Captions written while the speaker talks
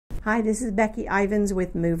Hi, this is Becky Ivins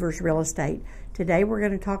with Movers Real Estate. Today we're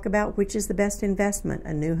going to talk about which is the best investment,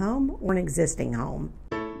 a new home or an existing home.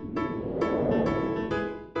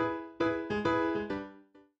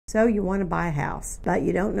 So you want to buy a house, but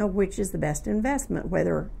you don't know which is the best investment,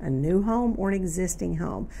 whether a new home or an existing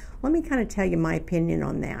home. Let me kind of tell you my opinion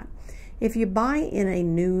on that. If you buy in a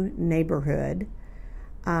new neighborhood,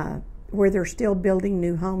 where they're still building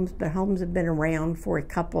new homes, but homes have been around for a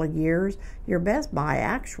couple of years, your best buy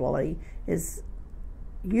actually is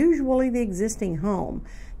usually the existing home.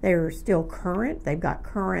 They're still current. They've got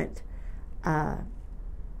current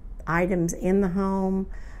items in the home.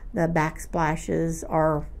 The backsplashes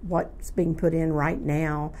are what's being put in right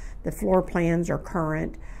now. The floor plans are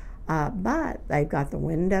current, but they've got the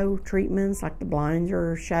window treatments like the blinds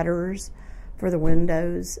or shutters for the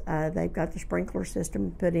windows. They've got the sprinkler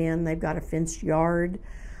system put in. They've got a fenced yard,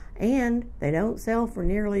 and they don't sell for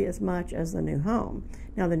nearly as much as the new home.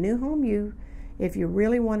 Now the new home, if you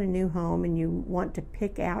really want a new home and you want to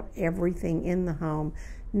pick out everything in the home,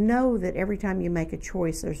 know that every time you make a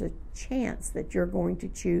choice, there's a chance that you're going to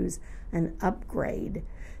choose an upgrade.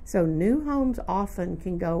 So new homes often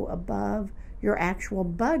can go above your actual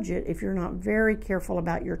budget if you're not very careful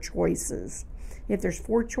about your choices. If there's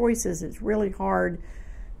 4 choices, it's really hard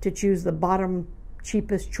to choose the bottom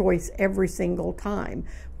cheapest choice every single time.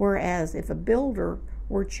 Whereas if a builder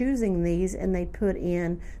were choosing these and they put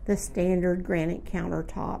in the standard granite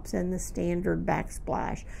countertops and the standard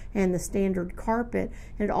backsplash and the standard carpet,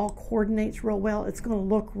 and it all coordinates real well, it's going to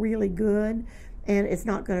look really good, and it's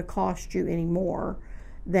not going to cost you any more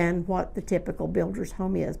than what the typical builder's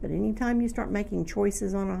home is. But anytime you start making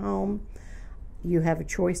choices on a home, you have a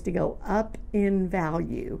choice to go up in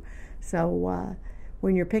value. So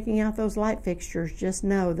when you're picking out those light fixtures, just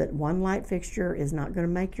know that one light fixture is not going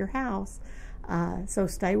to make your house. So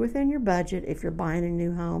stay within your budget if you're buying a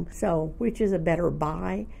new home. So which is a better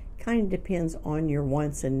buy? Kind of depends on your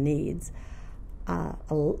wants and needs. A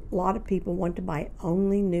lot of people want to buy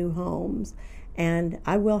only new homes, and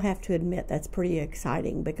I will have to admit that's pretty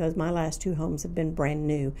exciting because my last 2 homes have been brand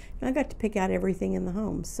new, and I got to pick out everything in the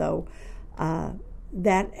home. So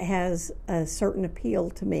that has a certain appeal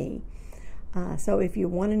to me. So if you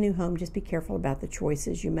want a new home, just be careful about the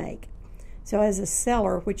choices you make. So as a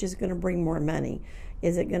seller, which is going to bring more money?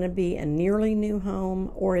 Is it going to be a nearly new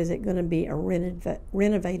home, or is it going to be a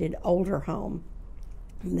renovated older home?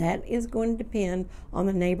 That is going to depend on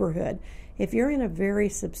the neighborhood. If you're in a very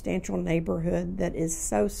substantial neighborhood that is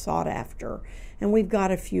so sought after, and we've got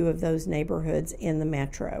a few of those neighborhoods in the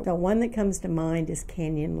metro. So one that comes to mind is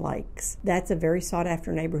Canyon Lakes. That's a very sought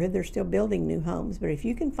after neighborhood. They're still building new homes, but if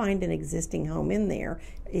you can find an existing home in there,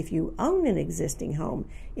 if you own an existing home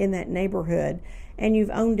in that neighborhood and you've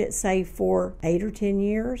owned it, say, for 8 or 10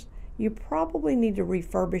 years, you probably need to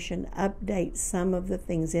refurbish and update some of the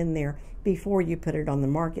things in there before you put it on the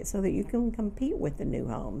market so that you can compete with the new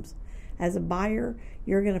homes. As a buyer,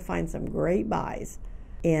 you're going to find some great buys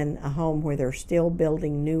in a home where they're still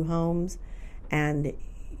building new homes, and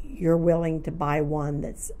you're willing to buy one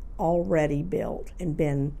that's already built and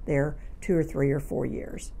been there 2 or 3 or 4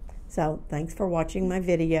 years. So thanks for watching my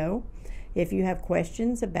video. If you have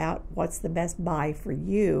questions about what's the best buy for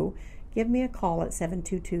you, give me a call at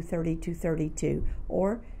 722-3232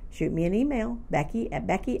 or shoot me an email,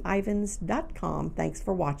 Becky@BeckyIvins.com. Thanks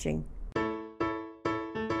for watching.